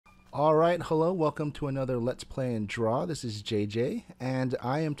Alright, hello, welcome to another Let's Play and Draw. This is JJ, and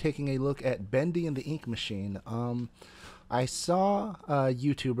I am taking a look at Bendy and the Ink Machine. I saw a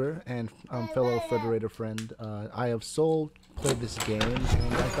YouTuber and fellow Federator friend, EyeofSol, play this game,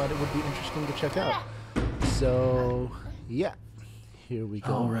 and I thought it would be interesting to check out. So, yeah, here we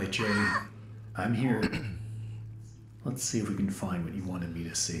go. Alright, Jay. I'm here. Let's see if we can find what you wanted me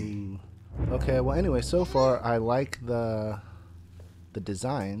to see. Okay, well anyway, so far I like the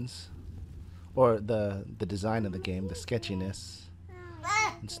designs, or the design of the game, the sketchiness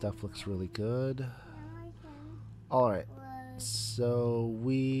and stuff looks really good. Alright, so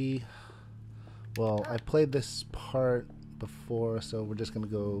I played this part before, so we're just gonna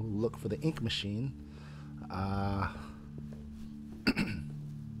go look for the ink machine.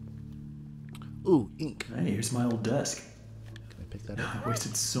 Ooh, ink. Hey, here's my old desk. Can I pick that up? I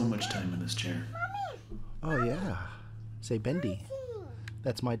wasted so much time in this chair. Oh yeah. Say Bendy.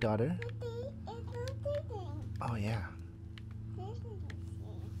 That's my daughter. Oh yeah.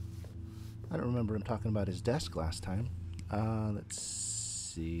 I don't remember him talking about his desk last time. Let's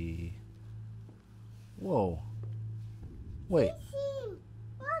see. Whoa. Wait.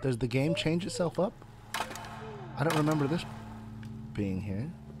 Does the game change itself up? I don't remember this being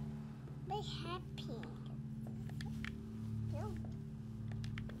here.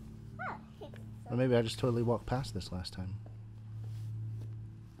 Or maybe I just totally walked past this last time.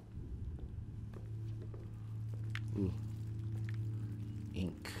 Ooh.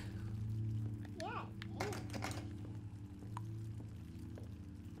 Ink. Let's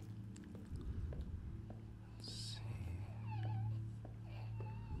see.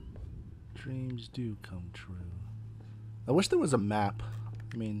 Dreams do come true. I wish there was a map.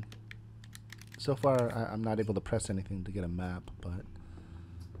 I mean, so far I'm not able to press anything to get a map, but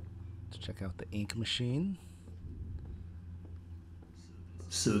let's check out the ink machine.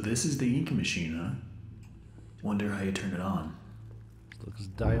 So this is the ink machine, huh? Wonder how you turn it on. Looks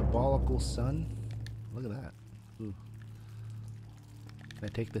diabolical, son. Look at that. Ooh. Can I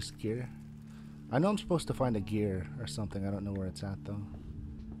take this gear? I know I'm supposed to find a gear or something. I don't know where it's at, though.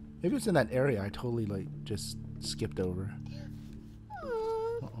 Maybe it's in that area I totally, just skipped over.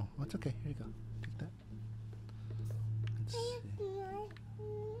 Uh-oh. That's okay. Here you go. Take that. Let's see. Nope.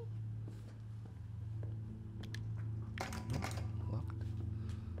 Locked.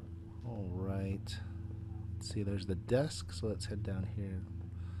 Alright. See, there's the desk, so let's head down here.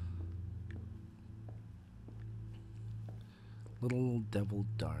 Little devil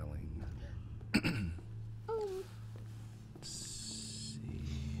darling. Let's see.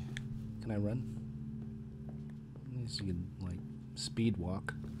 Can I run? At least you can, speed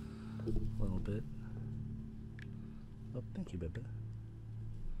walk a little bit. Oh, thank you, baby.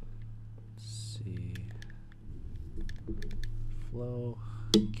 Let's see. Flow.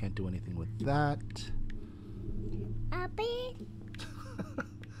 Can't do anything with that.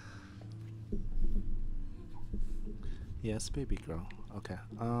 Yes, baby girl. Okay.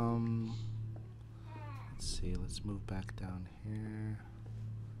 Let's see. Let's move back down here.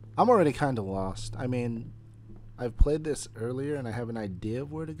 I'm already kind of lost. I mean, I've played this earlier and I have an idea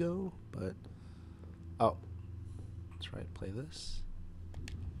of where to go, but oh, that's right. Play this.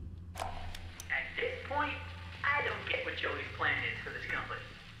 At this point, I don't get what Joey's plan is for this company.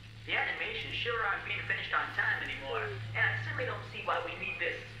 The animations sure aren't being finished on time anymore, and I certainly don't see why we need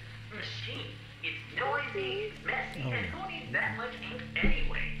this machine. It's noisy, it's messy, and who needs that much ink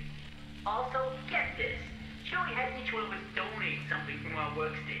anyway? Also, get this. Joey had each one of us donate something from our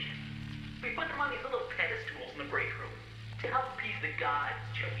workstation. We put them on these little pedestals in the break room to help appease the gods,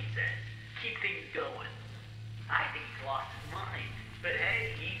 Joey says. Keep things going. I think he's lost his mind, but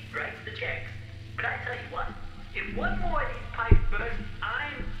hey, he writes the checks. But I tell you what, if one more of these pipes burst,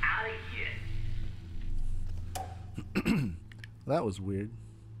 I'm out of here. That was weird.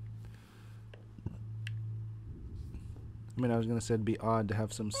 I mean, I was gonna say it'd be odd to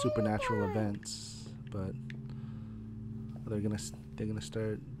have some supernatural events, but they're gonna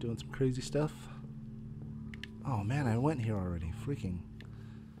start doing some crazy stuff. Oh man, I went here already. Freaking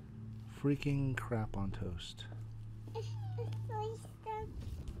crap on toast. Hold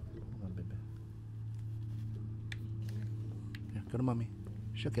on, baby. Here, go to mommy.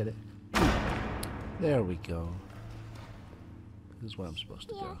 She'll get it. There we go. This is where I'm supposed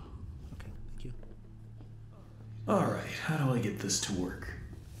to go. Okay, thank you. Alright, how do I get this to work?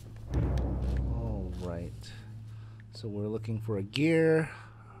 Alright. So we're looking for a gear,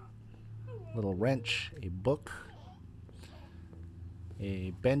 little wrench, a book, a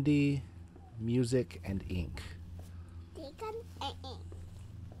bendy, music, and ink.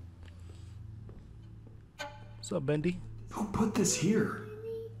 What's up, Bendy? Who put this here?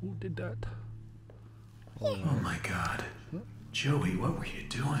 Who did that? Oh my god. Joey, what were you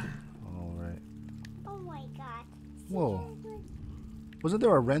doing? Alright. Oh my god. Whoa. Wasn't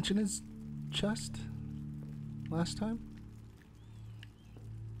there a wrench in his chest last time?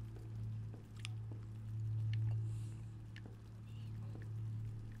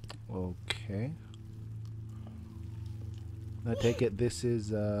 Okay. I take it this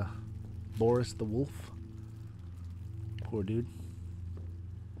is Boris the Wolf. Poor dude.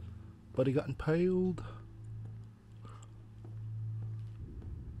 But he got impaled.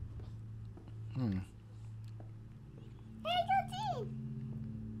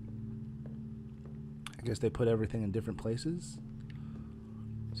 I guess they put everything in different places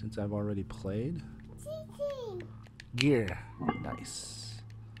since I've already played. Gear. Nice.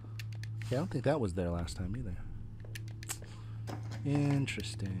 Yeah, I don't think that was there last time either.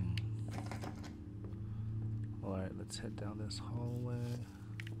 Interesting. Alright, let's head down this hallway.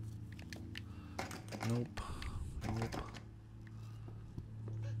 Nope. Nope.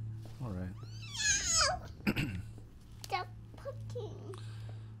 Alright. Stop poking.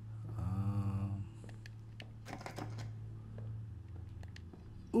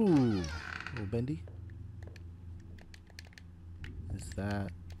 Ooh. Oh, Bendy. Is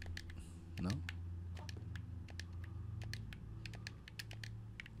that... No?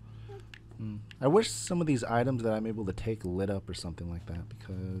 I wish some of these items that I'm able to take lit up or something like that,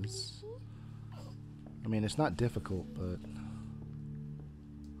 because... I mean, it's not difficult, but...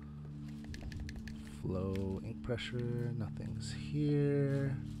 Flow, ink pressure, nothing's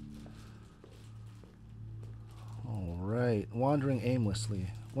here. Alright, wandering aimlessly.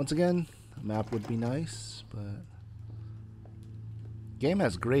 Once again, a map would be nice, but... Game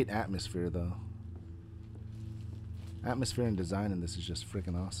has great atmosphere, though. Atmosphere and design in this is just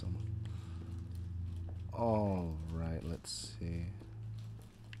freaking awesome. Alright, let's see.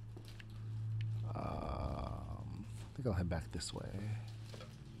 I think I'll head back this way.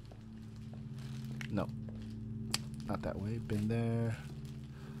 No. Not that way. Been there.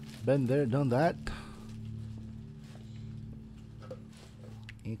 Been there, done that.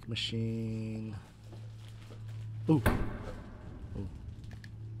 Ink machine. Ooh. Ooh.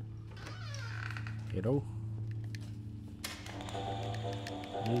 Hero.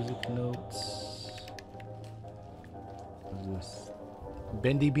 Music notes. What is this?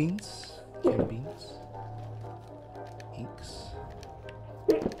 Bendy beans? Candy beans? Inks.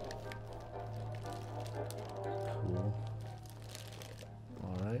 Cool.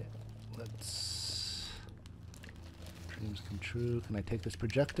 Alright. Let's... Dreams come true. Can I take this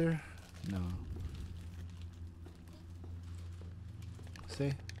projector? No.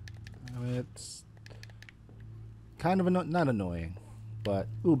 See? I mean, it's kind of not annoying, but...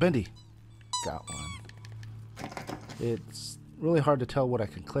 Ooh, Bendy! Got one. It's really hard to tell what I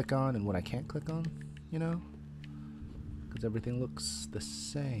can click on and what I can't click on, you know? Because everything looks the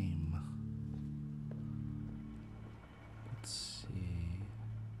same. Let's see.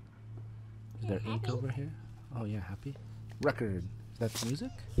 Is there ink over here? Oh yeah, happy. Record. Is that the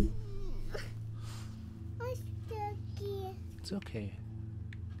music? It's okay.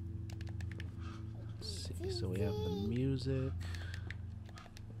 Let's see. So we have the music.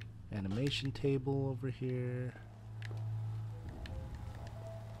 Animation table over here.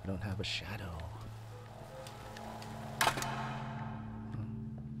 I don't have a shadow.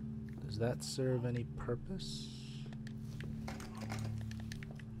 Does that serve any purpose?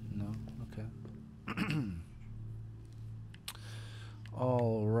 No? Okay.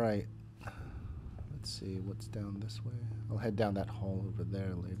 Alright. Let's see what's down this way. I'll head down that hall over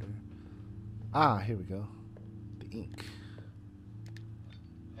there later. Ah, here we go. The ink.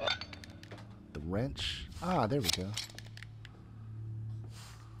 The wrench. Ah, there we go.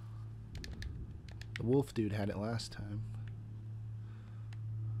 The wolf dude had it last time.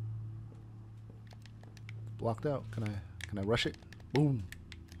 Blocked out. Can I rush it? Boom.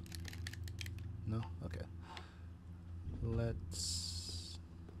 No? Okay. Let's...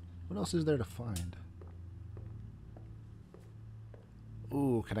 What else is there to find?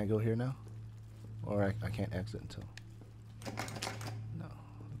 Ooh, can I go here now? Or I can't exit until... No.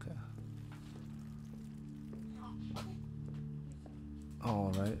 Okay.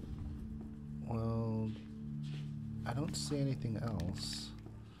 Alright. Well... I don't see anything else.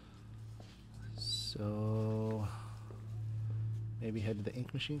 So... Maybe head to the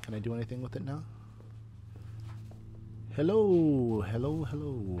ink machine. Can I do anything with it now? Hello! Hello,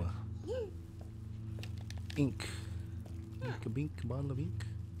 hello. Ink. Ink, a bink, a bottle of ink.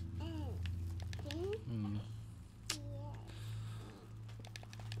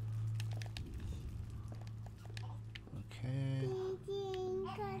 Okay.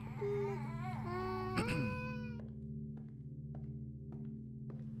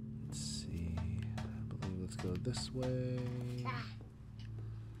 this way.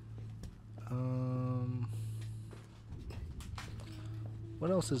 What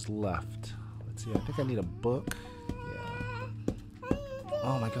else is left? Let's see. I think I need a book. Yeah.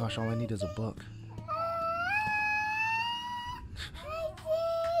 Oh my gosh! All I need is a book.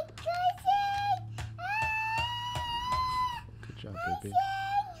 Good job, baby.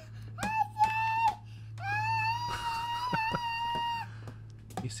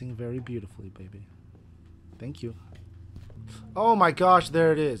 You sing very beautifully, baby. Thank you. Oh my gosh,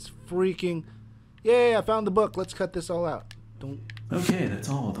 there it is. Freaking. Yay, I found the book. Let's cut this all out. Don't. Okay, that's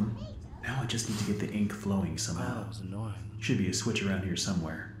all of them. Now I just need to get the ink flowing Oh, somehow. that was annoying. Should be a switch around here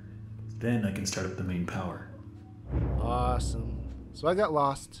somewhere. Then I can start up the main power. Awesome. So I got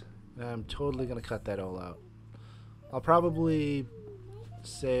lost. And I'm totally going to cut that all out. I'll probably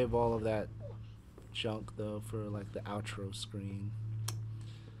save all of that junk, though, for, like, the outro screen.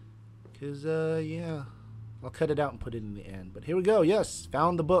 Because, yeah. I'll cut it out and put it in the end. But here we go. Yes,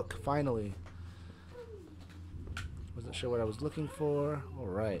 found the book, finally. Wasn't sure what I was looking for. All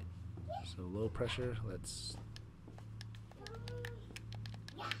right. So low pressure. Let's...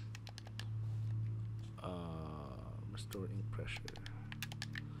 restore ink pressure.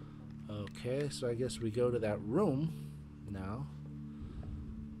 Okay, so I guess we go to that room now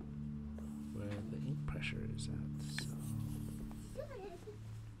where the ink pressure is at. So.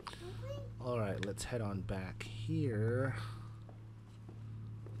 Alright, let's head on back here.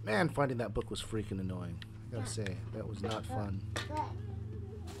 Man, finding that book was freaking annoying. I gotta say, that was not fun.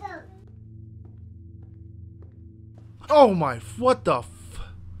 Oh my, what the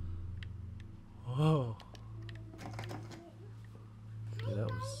oh. Okay, that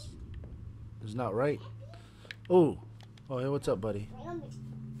was not right. Oh. Oh, hey, what's up, buddy? Oh.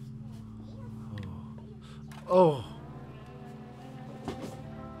 Oh.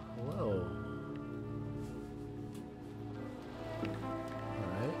 Hello.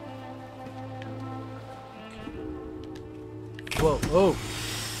 Alright. Okay. Whoa. Oh.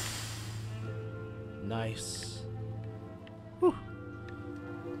 Nice. Whew.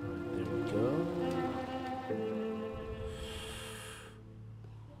 Alright, there we go.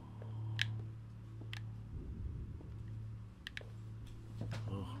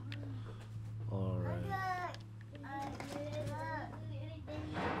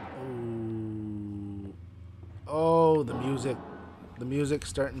 Oh, the music. The music's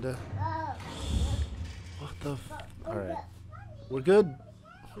starting to... What the Alright. We're good.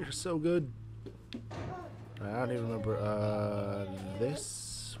 We're so good. I don't even remember.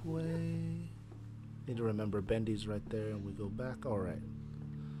 This way? Need to remember Bendy's right there and we go back. Alright.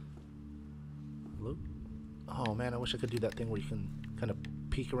 Hello? Oh man, I wish I could do that thing where you can kind of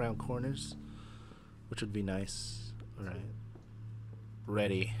peek around corners. Which would be nice. Alright.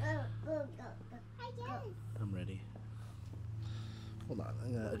 Ready. I'm ready. Hold on,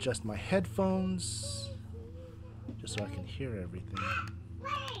 I'm gonna adjust my headphones just so I can hear everything.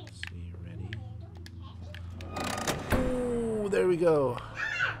 Let's see, ready? Ooh, there we go.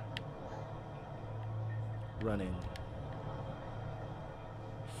 Running.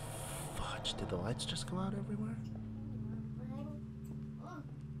 Fudge, did the lights just go out everywhere?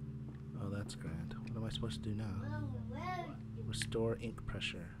 Oh, that's grand. What am I supposed to do now? Restore ink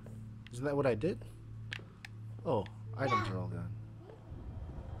pressure. Isn't that what I did? Oh, items are all gone.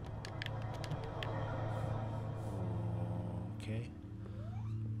 Okay.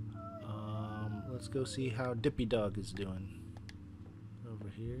 Let's go see how Dippy Dog is doing. Over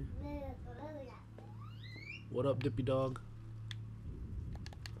here. What up, Dippy Dog?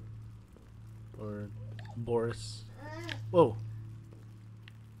 Or Boris? Whoa.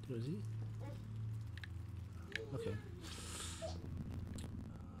 Who is he? Okay.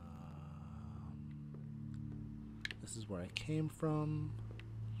 This is where I came from.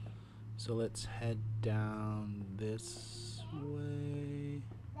 So let's head down this way.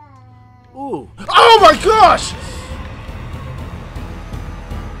 Ooh! Oh my gosh!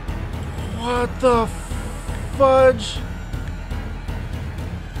 What the fudge?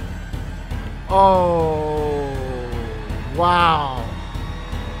 Oh, wow.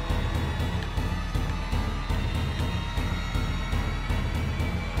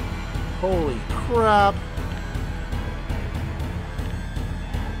 Holy crap.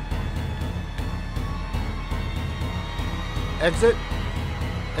 Exit.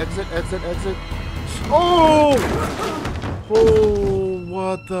 Exit, exit, exit. Oh! Oh,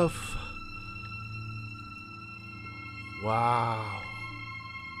 what the wow.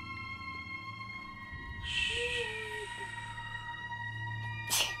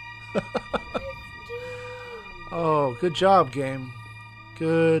 Oh, good job, game.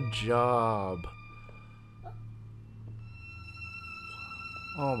 Good job.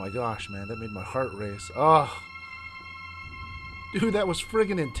 Oh my gosh, man, that made my heart race. Oh, dude, that was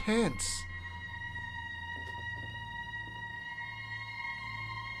friggin' intense.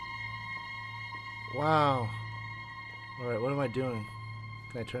 Wow. Alright, what am I doing?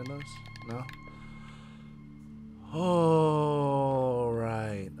 Can I turn those? No? Alright,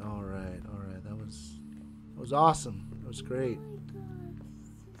 alright, alright. That was awesome. That was great.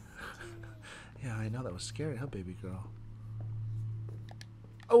 Yeah, I know that was scary, huh, baby girl?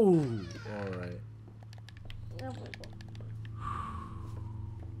 Oh, alright. Alright,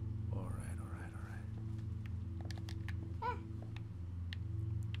 alright, alright.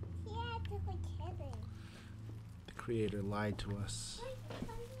 The creator lied to us.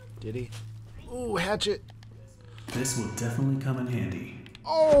 Did he? Ooh, hatchet! This will definitely come in handy.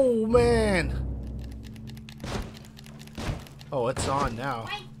 Oh, man! Oh, it's on now.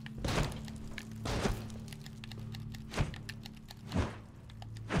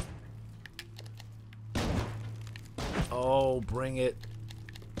 Oh, bring it.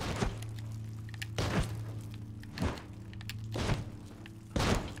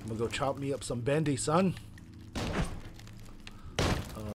 I'm gonna go chop me up some Bendy, son.